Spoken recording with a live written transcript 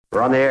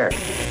We're on the air.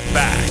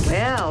 Back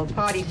Well,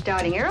 party's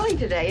starting early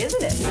today,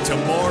 isn't it? to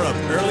more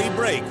of Early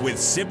Break with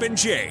Sip and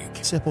Jake.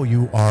 Sipple,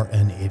 you are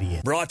an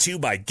idiot. Brought to you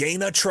by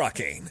Gaina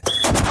Trucking. On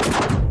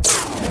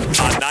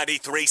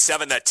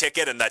 93.7 The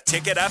Ticket and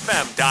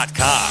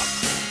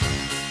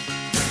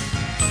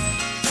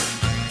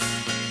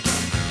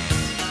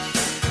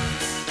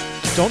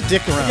theticketfm.com. Don't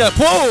dick around. Yeah,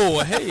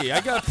 whoa, hey,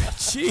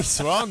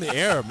 jeez, we're on the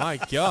air. My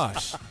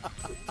gosh.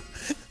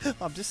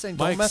 I'm just saying,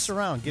 don't mess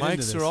around. Get into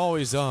this. Mics are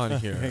always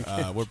on here.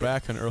 We're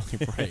back on early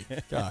break.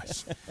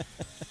 Gosh.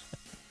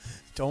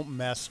 Don't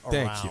mess around.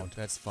 Thank you.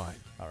 That's fine.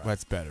 All right.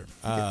 That's better.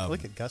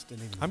 Look at Gus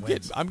didn't even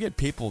I'm getting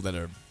people that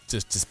are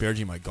just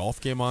disparaging my golf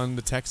game on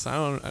the text. I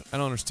don't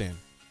understand.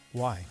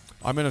 Why?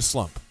 I'm in a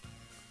slump.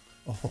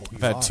 Oh,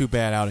 I've had 2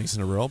 bad outings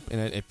in a row,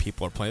 and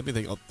people are playing. They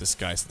think, oh, this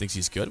guy thinks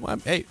he's good. Well,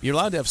 hey, you're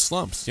allowed to have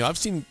slumps. You know, I've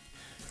seen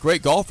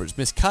great golfers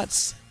miss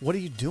cuts. What are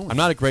you doing? I'm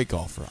not a great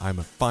golfer. I'm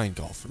a fine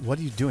golfer. What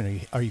are you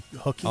doing? Are you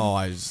hooking? Oh,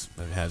 I've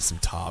had some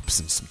tops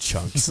and some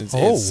chunks.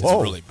 It's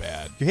Whoa. really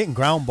bad. You're hitting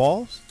ground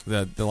balls?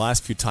 The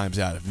last few times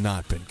out have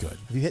not been good.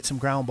 Have you hit some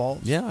ground balls?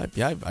 Yeah.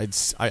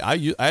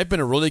 I've been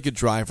a really good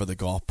driver of the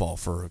golf ball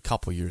for a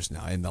couple years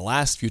now, and the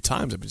last few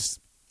times I've just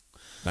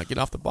not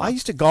getting off the ball. I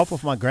used to golf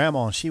with my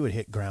grandma, and she would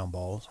hit ground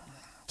balls.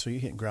 So you're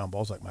hitting ground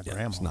balls like my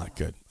grandma. It's not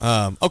good.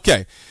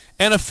 Okay,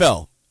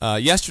 NFL.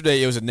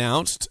 Yesterday it was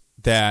announced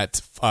that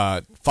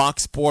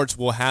Fox Sports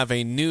will have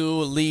a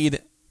new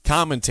lead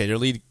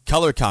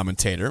color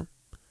commentator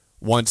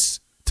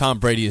once Tom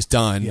Brady is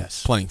done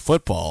playing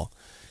football.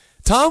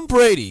 Tom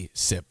Brady,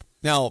 Sip.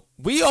 Now,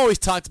 we always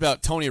talked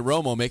about Tony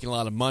Romo making a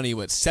lot of money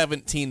with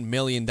 $17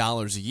 million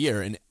a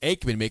year, and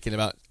Aikman making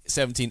about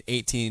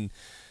 $18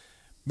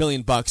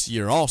 million bucks a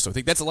year also. I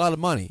think that's a lot of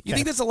money. You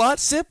think that's a lot,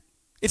 Sip?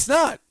 It's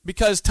not,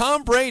 because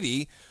Tom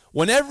Brady,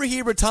 whenever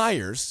he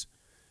retires,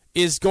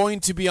 is going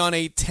to be on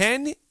a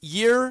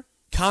 10-year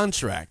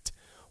contract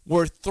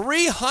worth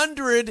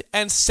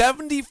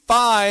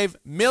 $375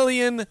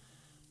 million.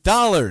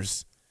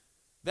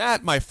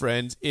 That, my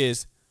friend,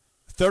 is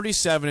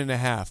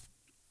 $37.5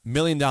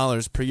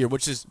 million per year,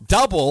 which is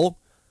double,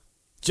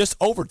 just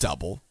over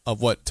double,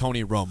 of what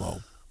Tony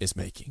Romo is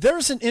making.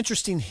 There's an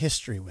interesting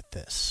history with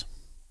this.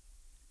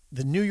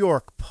 The New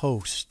York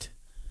Post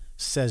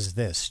says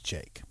this,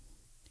 Jake.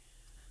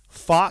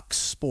 Fox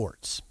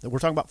Sports, we're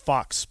talking about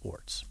Fox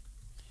Sports.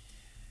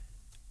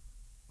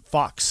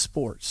 Fox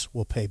Sports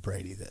will pay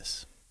Brady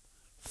this.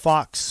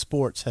 Fox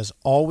Sports has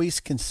always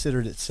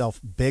considered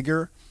itself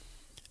bigger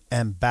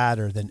and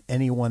badder than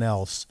anyone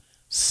else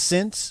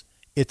since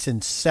its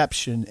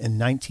inception in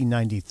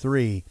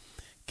 1993.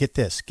 Get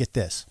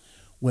this.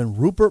 When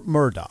Rupert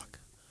Murdoch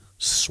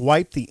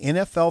swiped the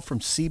NFL from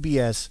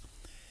CBS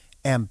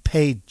and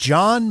paid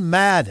John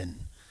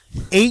Madden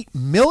 $8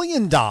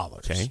 million,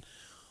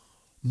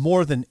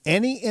 more than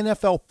any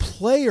NFL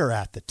player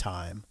at the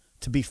time,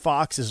 to be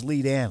Fox's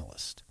lead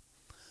analyst.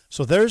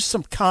 So there's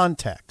some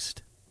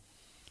context.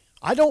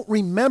 I don't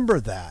remember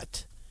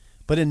that,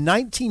 but in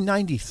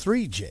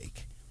 1993,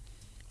 Jake,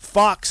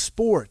 Fox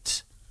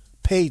Sports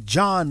paid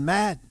John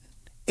Madden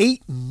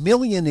 $8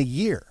 million a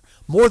year,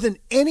 more than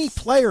any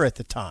player at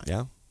the time.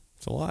 Yeah,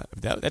 it's a lot.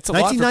 That's a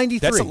 1993.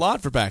 That's a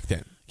lot for back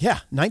then. Yeah,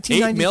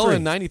 1993. $8 million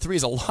in 93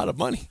 is a lot of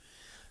money.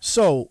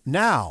 So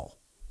now,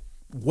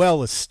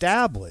 well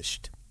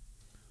established,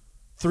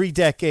 3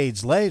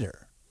 decades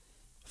later,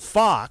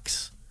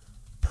 Fox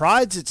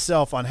prides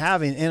itself on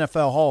having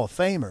NFL Hall of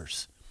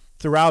Famers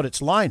throughout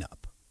its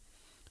lineup.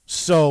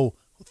 So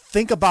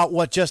think about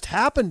what just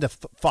happened to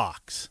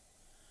Fox.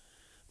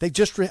 They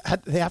just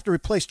they have to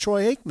replace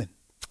Troy Aikman.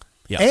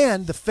 Yeah.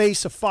 And the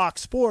face of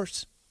Fox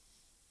Sports,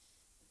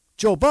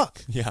 Joe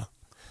Buck. Yeah.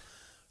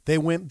 They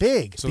went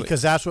big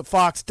because that's what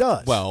Fox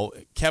does. Well,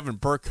 Kevin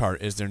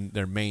Burkhardt is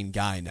their main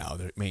guy now,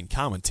 their main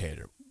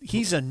commentator.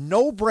 He's a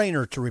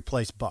no-brainer to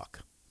replace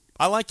Buck.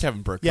 I like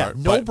Kevin Burkhardt. Yeah,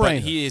 no-brainer. But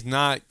he is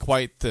not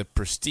quite the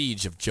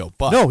prestige of Joe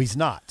Buck. No, he's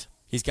not.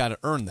 He's got to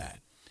earn that.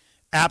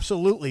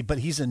 Absolutely, but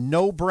he's a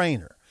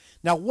no-brainer.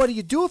 Now, what do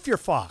you do if you're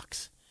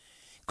Fox?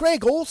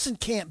 Greg Olsen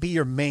can't be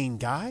your main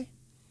guy.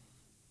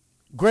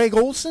 Greg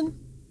Olsen,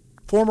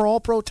 former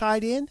All-Pro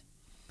tight end,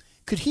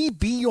 could he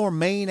be your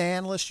main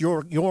analyst,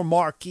 your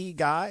marquee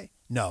guy?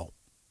 No.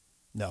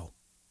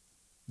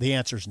 The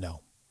answer is no.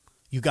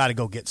 You got to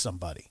go get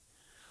somebody.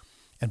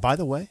 And by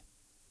the way,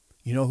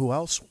 you know who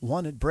else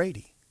wanted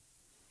Brady?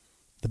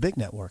 The big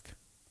network,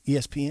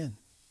 ESPN.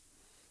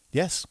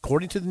 Yes,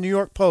 according to the New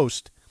York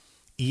Post,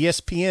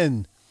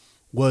 ESPN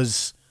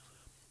was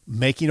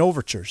making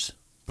overtures.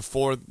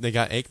 Before they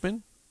got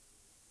Aikman?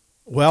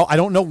 Well, I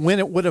don't know when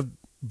it would have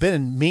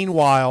been.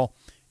 Meanwhile,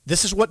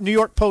 this is what New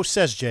York Post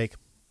says, Jake.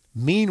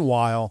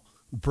 Meanwhile,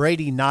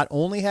 Brady not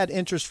only had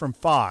interest from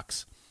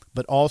Fox,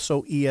 but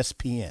also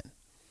ESPN,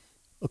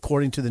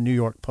 according to the New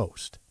York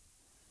Post.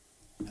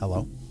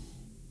 Hello?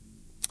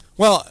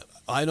 Well,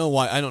 I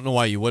don't know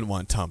why you wouldn't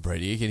want Tom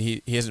Brady.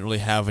 He doesn't really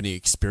have any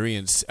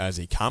experience as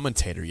a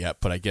commentator yet,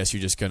 but I guess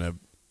you're just going to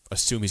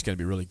assume he's going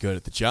to be really good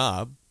at the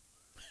job.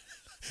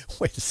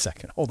 Wait a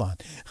second. Hold on.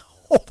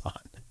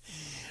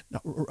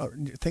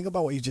 Think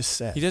about what you just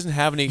said. He doesn't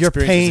have any You're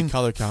experience paying as a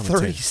color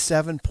commentator.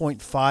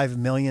 $37.5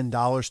 million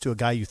to a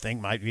guy you think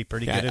might be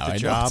pretty good at the I know,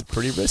 job. it's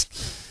pretty risky.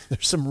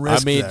 There's some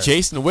risk there.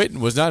 Jason Witten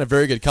was not a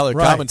very good color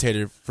Right.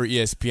 commentator for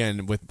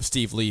ESPN with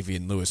Steve Levy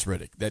and Louis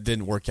Riddick. That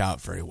didn't work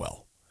out very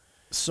well.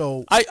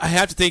 So I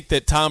have to think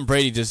that Tom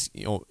Brady just,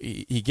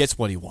 he gets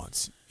what he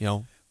wants,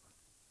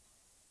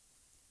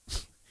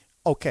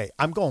 Okay,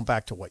 I'm going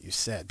back to what you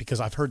said because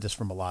I've heard this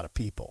from a lot of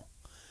people.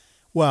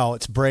 Well,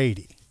 it's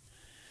Brady.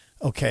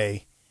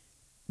 Okay,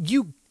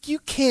 you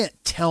can't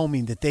tell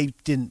me that they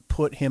didn't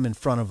put him in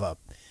front of a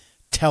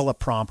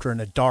teleprompter in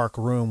a dark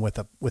room with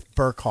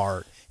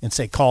Burkhardt and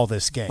say, call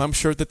this game. I'm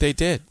sure that they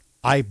did.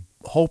 I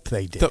hope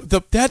they did.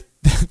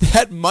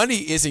 That money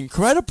is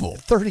incredible.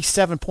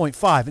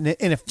 37.5. And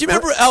if Do you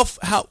remember, Alf,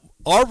 how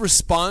our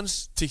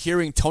response to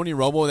hearing Tony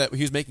Romo that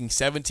he was making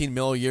 $17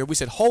 million a year? We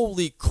said,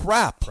 holy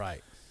crap.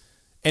 Right.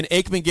 And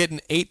Aikman getting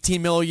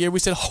 $18 million a year, we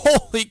said,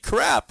 holy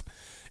crap.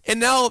 And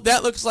now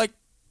that looks like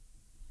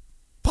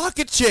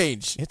pocket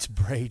change. It's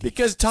Brady.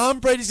 Because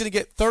Tom Brady's going to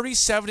get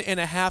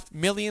 $37.5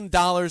 million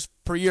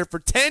per year for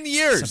 10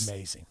 years. It's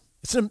amazing.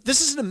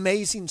 This is an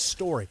amazing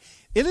story.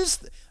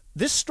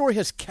 This story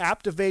has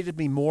captivated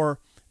me more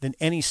than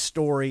any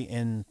story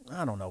in,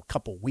 I don't know, a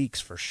couple weeks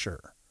for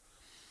sure.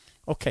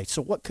 Okay,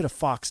 so what could have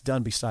Fox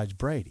done besides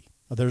Brady?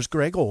 Well, there's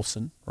Greg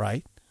Olson,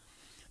 right?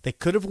 They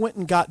could have went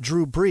and got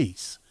Drew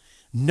Brees.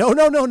 No.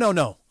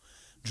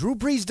 Drew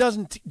Brees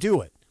doesn't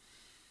do it.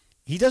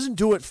 He doesn't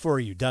do it for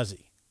you, does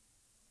he?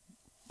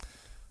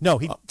 No,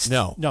 he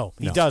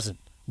doesn't.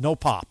 No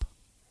pop.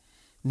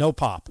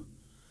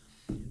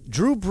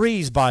 Drew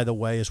Brees, by the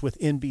way, is with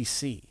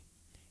NBC.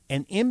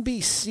 And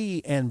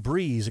NBC and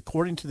Brees,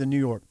 according to the New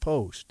York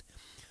Post,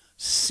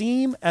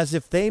 seem as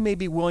if they may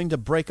be willing to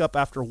break up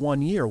after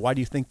 1 year. Why do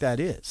you think that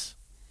is?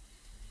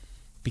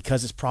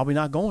 Because it's probably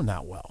not going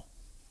that well.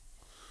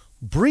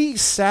 Brees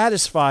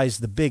satisfies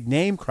the big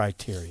name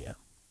criteria.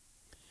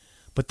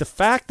 But the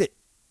fact that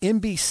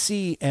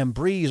NBC and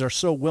Brees are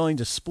so willing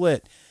to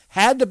split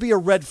had to be a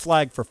red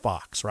flag for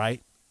Fox,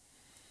 right?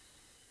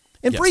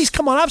 And Yes. Brees,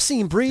 come on, I've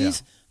seen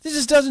Brees. Yeah. This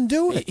just doesn't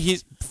do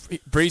it.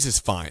 Breeze is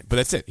fine, but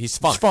that's it. He's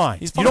fine.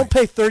 He's fine. You don't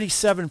pay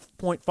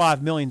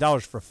 $37.5 million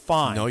for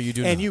fine. No, you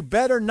do and not. you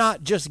better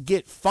not just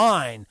get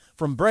fine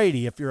from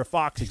Brady if you're a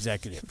Fox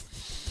executive.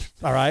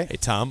 All right? Hey,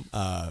 Tom,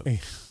 we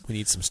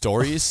need some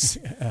stories.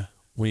 Yeah.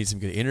 We need some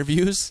good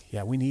interviews.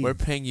 Yeah, we need. We're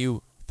paying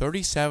you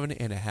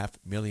 $37.5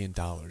 million.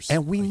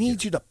 And we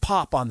need you to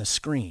pop on the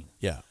screen.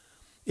 Yeah.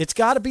 It's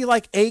got to be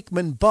like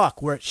Aikman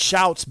Buck where it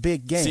shouts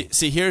big game.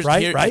 See, here's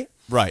right?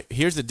 Right.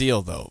 Here's the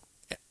deal, though.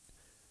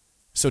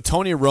 So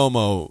Tony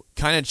Romo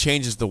kind of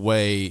changed the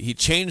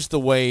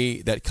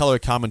way that color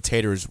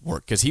commentators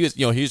work because he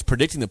was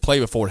predicting the play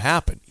before it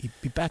happened.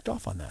 He backed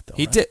off on that though.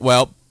 He right? did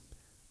well,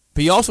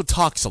 but he also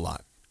talks a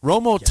lot.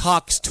 Romo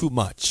talks too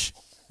much.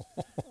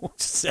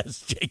 Says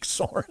Jake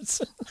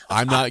Sorensen.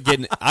 I'm not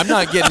getting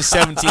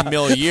 $17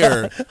 million a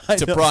year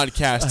to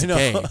broadcast a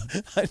game.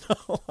 I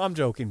know. I'm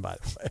joking, by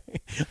the way.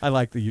 I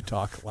like that you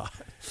talk a lot.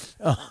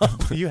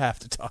 You have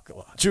to talk a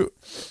lot. True.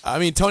 I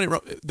mean, Tony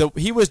Romo,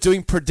 he was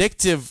doing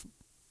predictive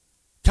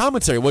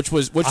commentary, which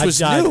was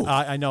new.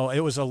 I know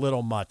it was a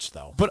little much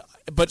though.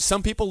 But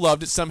some people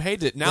loved it, some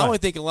hated it. Now Right. I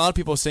think a lot of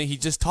people are saying he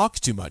just talks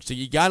too much. So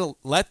you got to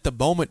let the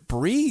moment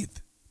breathe,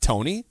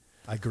 Tony.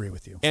 I agree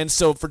with you. And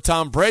so for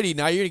Tom Brady,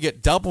 now you're going to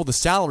get double the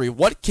salary.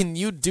 What can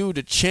you do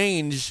to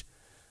change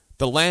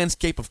the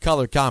landscape of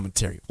color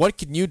commentary? What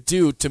can you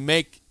do to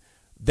make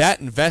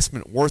that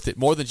investment worth it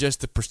more than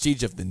just the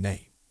prestige of the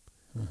name?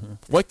 Mm-hmm.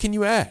 What can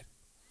you add?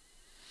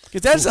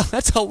 Because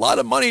that's a lot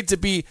of money to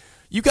be.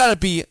 You got to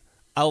be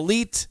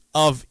elite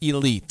of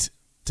elite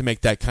to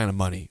make that kind of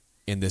money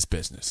in this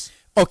business.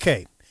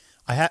 Okay.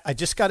 I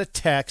just got a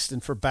text,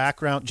 and for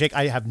background, Jake,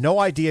 I have no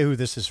idea who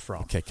this is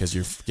from. Okay, because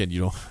your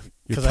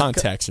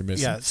contacts are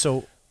missing. Yeah,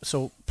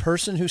 so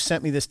person who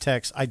sent me this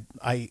text,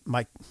 I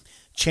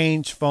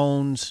changed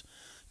phones,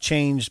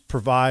 changed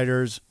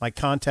providers, my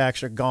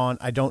contacts are gone.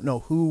 I don't know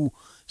who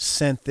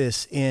sent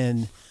this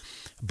in,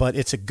 but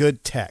it's a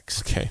good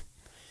text. Okay.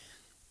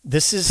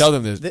 Tell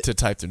them to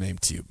type their name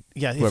to you.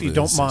 Yeah, if you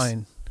don't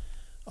mind.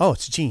 Oh,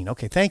 it's Gene.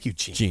 Okay, thank you,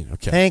 Gene. Gene,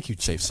 okay. Thank you,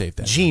 Gene. Save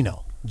that.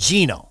 Gino.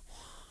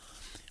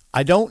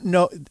 I don't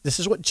know.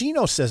 This is what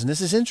Gino says, and this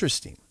is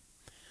interesting.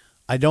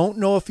 I don't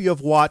know if you have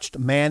watched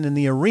Man in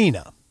the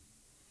Arena.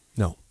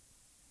 No.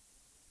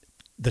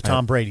 The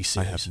Tom Brady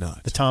series. I have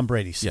not. The Tom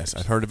Brady series. Yes,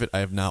 I've heard of it. I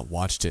have not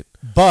watched it.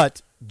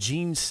 But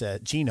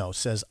Gino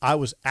says, I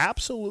was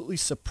absolutely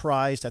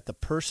surprised at the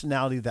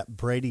personality that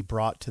Brady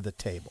brought to the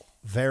table.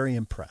 Very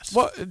impressed.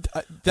 Well,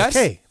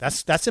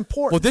 that's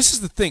important. Well, this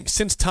is the thing.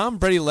 Since Tom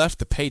Brady left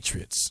the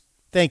Patriots,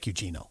 thank you,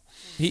 Gino.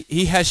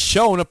 He has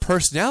shown a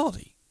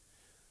personality.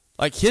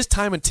 Like his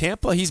time in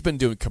Tampa, he's been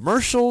doing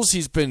commercials.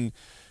 He's doing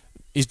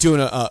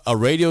a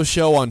radio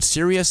show on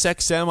Sirius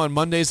XM on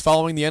Mondays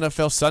following the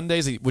NFL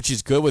Sundays, which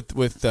is good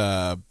with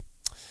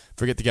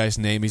forget the guy's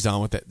name he's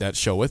on with that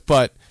show with.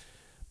 But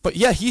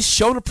yeah, he's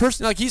shown a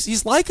person like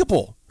he's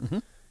likable. Mm-hmm.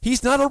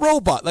 He's not a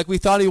robot like we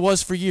thought he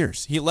was for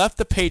years. He left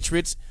the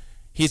Patriots.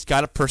 He's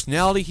got a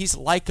personality. He's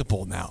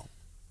likable now.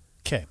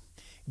 Okay.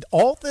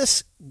 All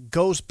this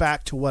goes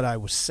back to what I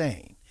was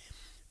saying.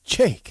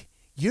 Jake,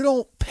 you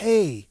don't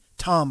pay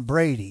Tom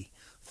Brady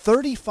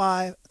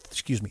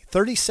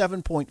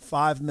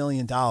 $37.5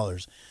 million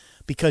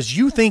because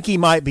you think he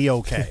might be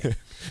okay.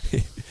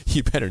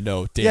 You better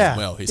know damn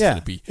well he's going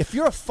to be. If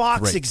you're a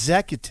Fox great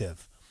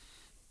executive,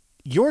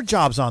 your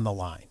job's on the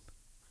line.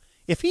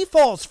 If he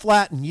falls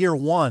flat in year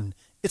one,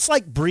 it's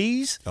like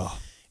Breeze,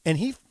 and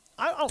he. Do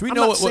we I'm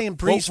know not saying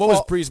Breeze. What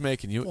was Breeze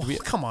making?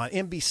 Come on,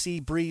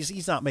 NBC Breeze.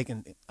 He's not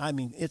making. I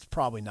mean, it's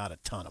probably not a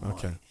ton of money.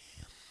 Okay.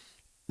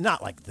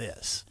 Not like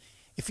this.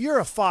 If you're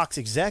a Fox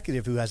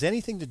executive who has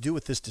anything to do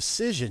with this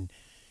decision,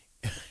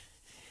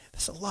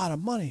 that's a lot of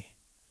money,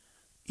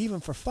 even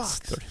for Fox.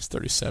 It's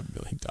 $37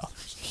 million.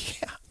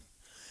 Yeah.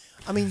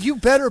 I mean, you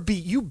better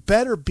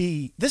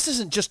be. This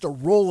isn't just a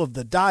roll of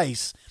the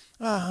dice.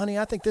 Honey,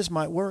 I think this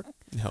might work.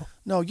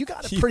 No, you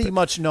got to pretty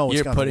much know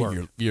it's going to work.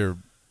 You're putting your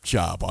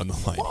job on the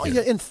line. Well, here.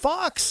 yeah, in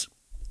Fox,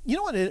 you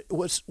know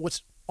what's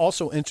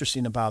also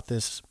interesting about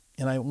this,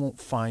 and I won't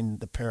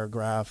find the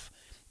paragraph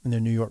in the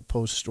New York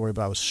Post story,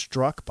 but I was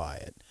struck by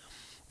it.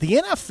 The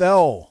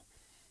NFL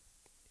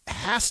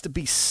has to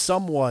be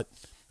somewhat.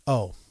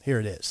 Oh, here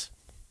it is.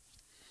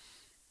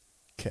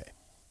 Okay.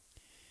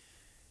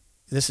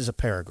 This is a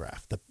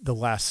paragraph. The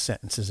last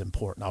sentence is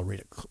important. I'll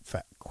read it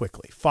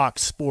quickly.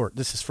 Fox Sports,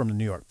 this is from the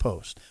New York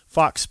Post.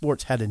 Fox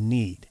Sports had a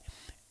need,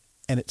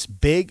 and its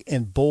big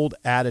and bold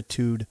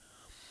attitude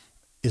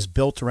is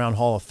built around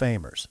Hall of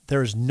Famers.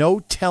 There is no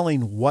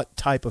telling what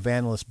type of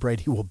analyst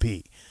Brady will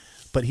be,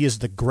 but he is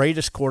the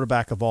greatest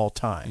quarterback of all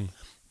time.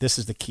 This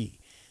is the key.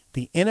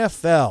 The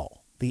NFL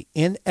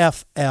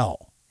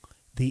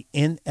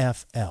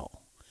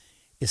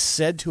is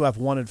said to have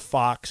wanted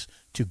Fox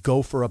to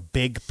go for a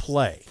big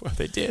play. Well,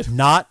 they did.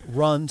 Not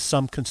run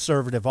some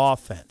conservative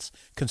offense.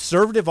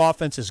 Conservative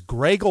offense is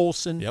Greg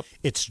Olson. Yep.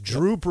 It's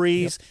Drew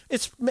Brees. Yep.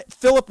 It's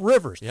Phillip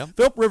Rivers. Yep.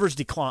 Phillip Rivers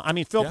decline. I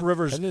mean, Phillip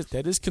Rivers.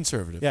 That is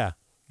conservative. Yeah.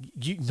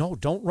 No,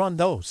 don't run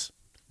those.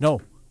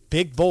 No.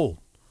 Big, bold.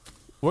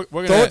 We're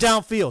gonna Throw it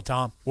downfield,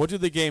 Tom. We'll do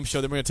the game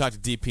show. Then we're going to talk to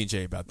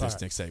DP&J about this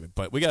next segment.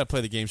 But we got to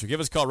play the game show. Give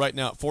us a call right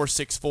now at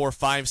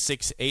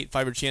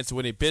 464-5685. Your chance to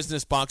win a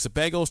business box of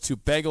bagels to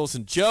Bagels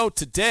and Joe.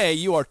 Today,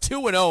 you are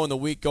 2-0 in the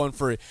week, going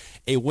for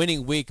a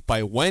winning week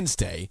by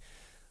Wednesday.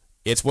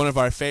 It's one of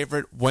our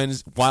favorite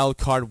Wild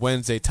Card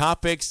Wednesday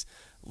topics.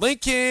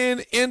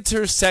 Lincoln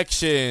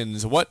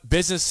intersections. What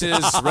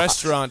businesses,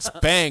 restaurants,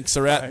 banks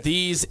are at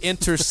these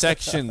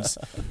intersections?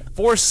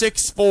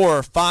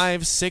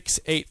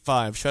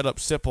 464-5685. Shut Up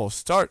Sipple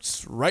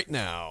starts right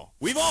now.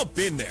 We've all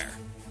been there.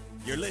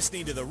 You're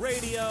listening to the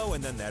radio,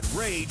 and then that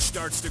rage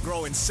starts to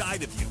grow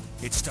inside of you.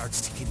 It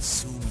starts to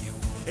consume you.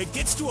 It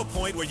gets to a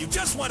point where you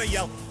just want to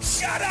yell,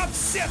 "Shut up,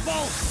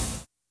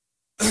 Sipple!"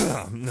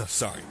 No,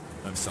 sorry.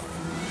 I'm sorry.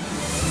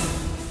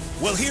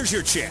 Well, here's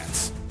your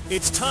chance.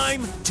 It's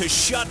time to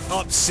shut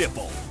up,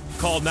 Sipple.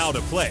 Call now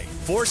to play.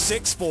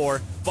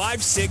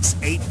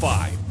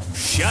 464-5685.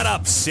 Shut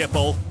up,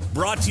 Sipple.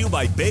 Brought to you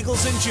by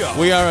Bagels and Joe.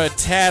 We are a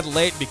tad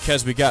late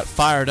because we got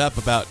fired up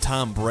about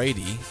Tom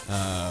Brady,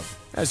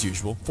 as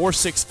usual.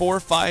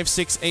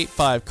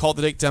 464-5685. Call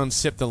the takedown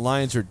Sip. The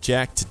Lions are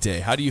jacked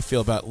today. How do you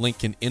feel about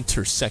Lincoln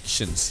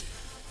intersections?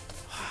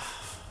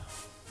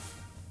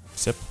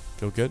 Sip,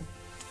 feel good?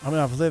 I mean,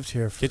 I've lived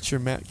here. Get your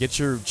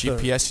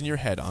GPS in your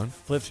head on.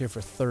 I've lived here for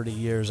 30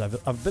 years.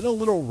 I've been a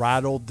little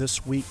rattled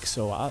this week,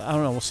 so I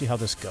don't know. We'll see how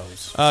this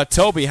goes.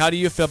 Toby, how do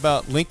you feel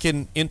about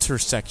Lincoln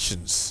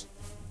intersections?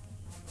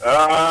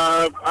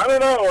 I don't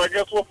know. I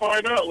guess we'll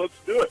find out. Let's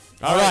do it.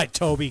 All right,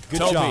 Toby. Good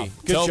job.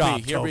 Good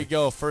job, Here Toby. we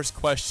go. First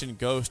question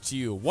goes to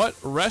you. What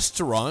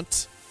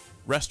restaurant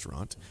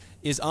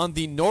is on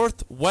the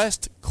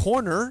northwest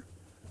corner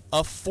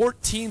of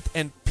 14th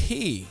and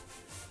P?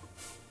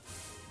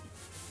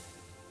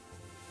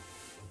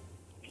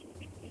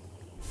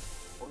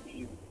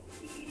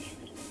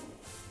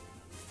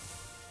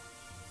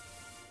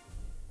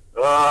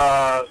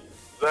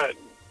 That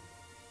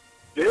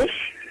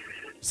Dish?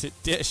 Is it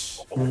Dish?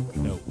 No.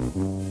 No,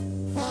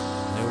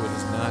 it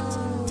is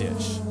not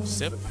Dish.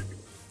 Sip.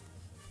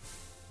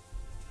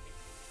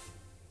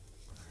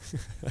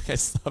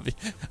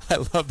 I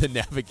love the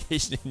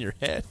navigation in your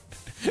head.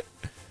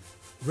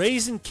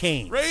 Raising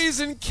Cane's.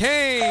 Raising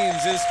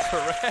Cane's is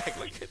correct.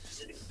 Look at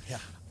this. Yeah.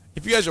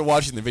 If you guys are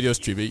watching the video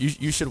stream,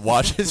 you should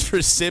watch this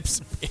for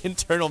Sip's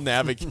internal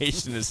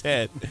navigation in his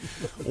head.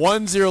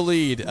 1-0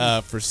 lead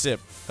for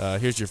Sip.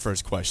 Here's your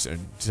first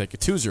question. It's like a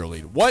 2-0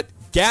 lead. What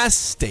gas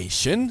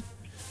station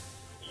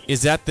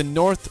is at the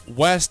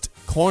northwest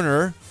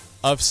corner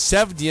of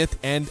 70th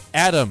and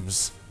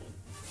Adams?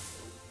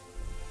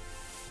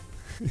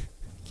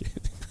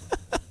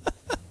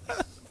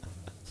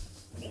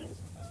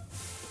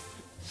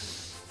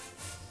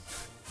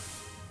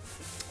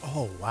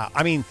 Oh, wow.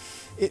 I mean,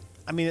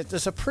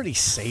 there's a pretty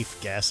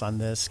safe guess on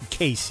this.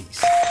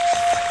 Casey's.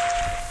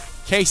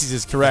 Casey's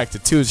is correct. A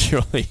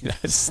 2-0 lead. I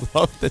just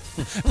love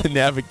the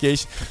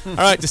navigation. All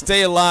right, to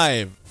stay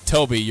alive,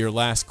 Toby, your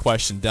last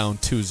question, down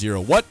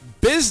 2-0. What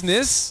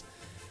business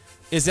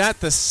is at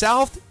the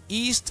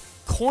southeast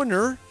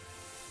corner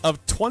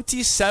of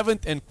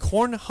 27th and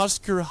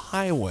Cornhusker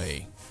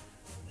Highway?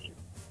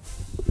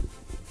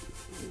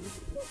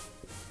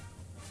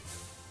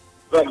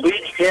 The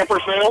Leach Camper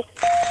Sale?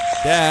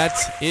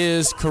 That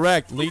is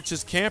correct.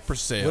 Leach's Camper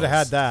Sales. Would have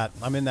had that.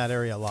 I'm in that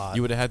area a lot.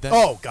 You would have had that?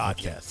 Oh,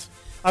 God, yes.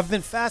 I've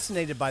been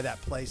fascinated by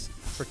that place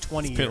for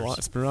 20 years.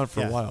 It's been around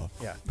for a while.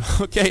 Yeah.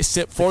 Okay,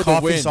 Sip, for the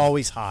Coffee's win.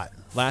 always hot.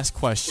 Last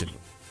question.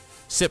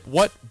 Sip,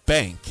 what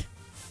bank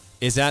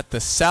is at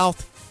the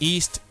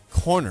southeast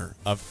corner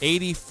of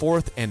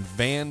 84th and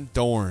Van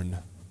Dorn?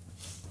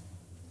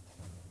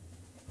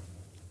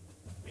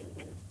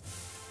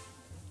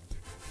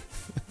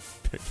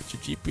 Better get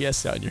your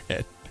GPS out in your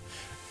head.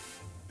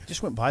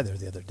 Just went by there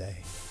the other day.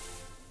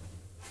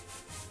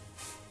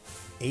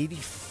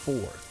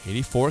 84th.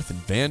 84th and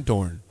Van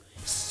Dorn.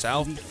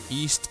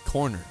 Southeast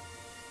corner.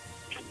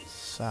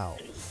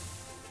 Southeast.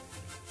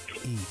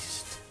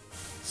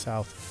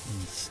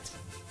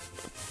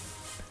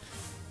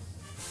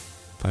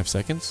 5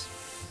 seconds.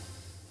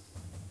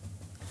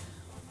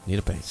 Need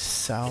a bank.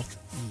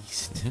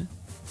 Southeast. Mm-hmm.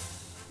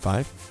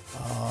 5.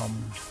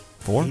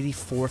 4.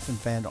 84th and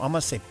Van. I'm going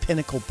to say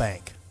Pinnacle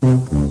Bank. Never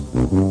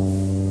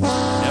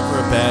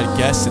a bad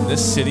guess in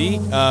this city.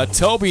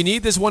 Toby, you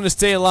need this one to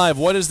stay alive.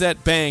 What is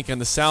that bank on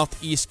the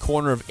southeast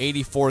corner of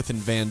 84th and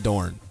Van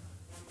Dorn?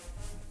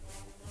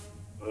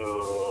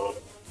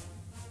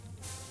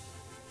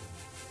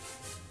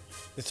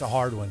 It's a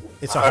hard one.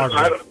 It's a hard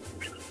one.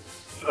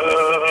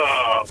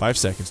 5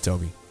 seconds,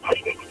 Toby.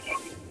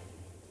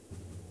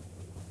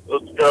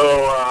 Let's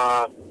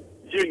go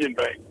Union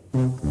Bank.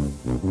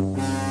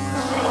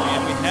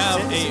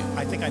 And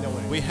I think I know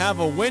what it is. we have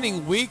a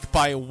winning week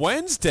by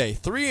Wednesday.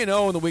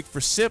 3-0 in the week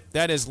for SIP.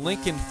 That is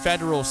Lincoln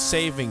Federal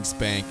Savings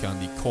Bank on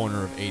the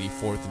corner of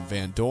 84th and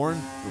Van Dorn.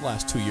 The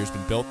last 2 years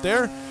been built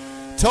there.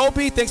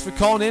 Toby, thanks for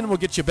calling in. We'll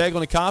get you a bagel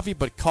and a coffee,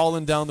 but call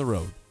in down the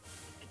road.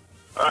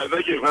 All right,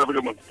 thank you. Have a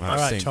good one. All right,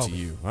 right, same Toby. to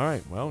you. All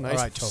right, well, nice.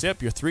 All right, Toby.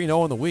 SIP, you're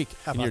 3-0 in the week.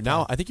 How And you're about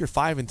now, that? I think you're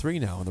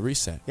 5-3 now on the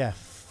reset. Yeah.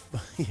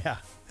 Yeah.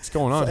 What's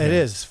going on It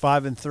here? is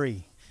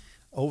 5-3.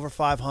 Over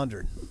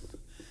 500.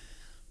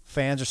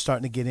 Fans are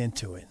starting to get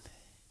into it.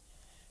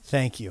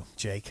 Thank you,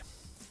 Jake.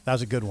 That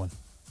was a good one.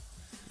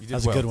 You did That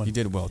was a well. good one. You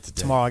did well today.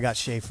 Tomorrow I got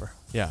Schaefer.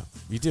 Yeah,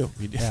 you do.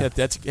 You do. Yeah.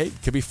 That's hey, it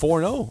could be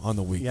 4-0 on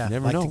the week. Yeah, You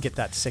never I'd like know. to get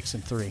that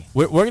 6-3.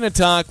 We're going to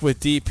talk with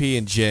DP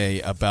and Jay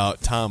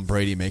about Tom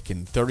Brady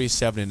making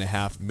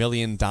 $37.5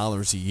 million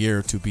a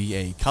year to be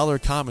a color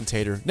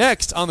commentator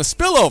next on the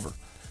Spillover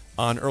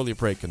on Early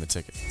Break in the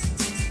Ticket.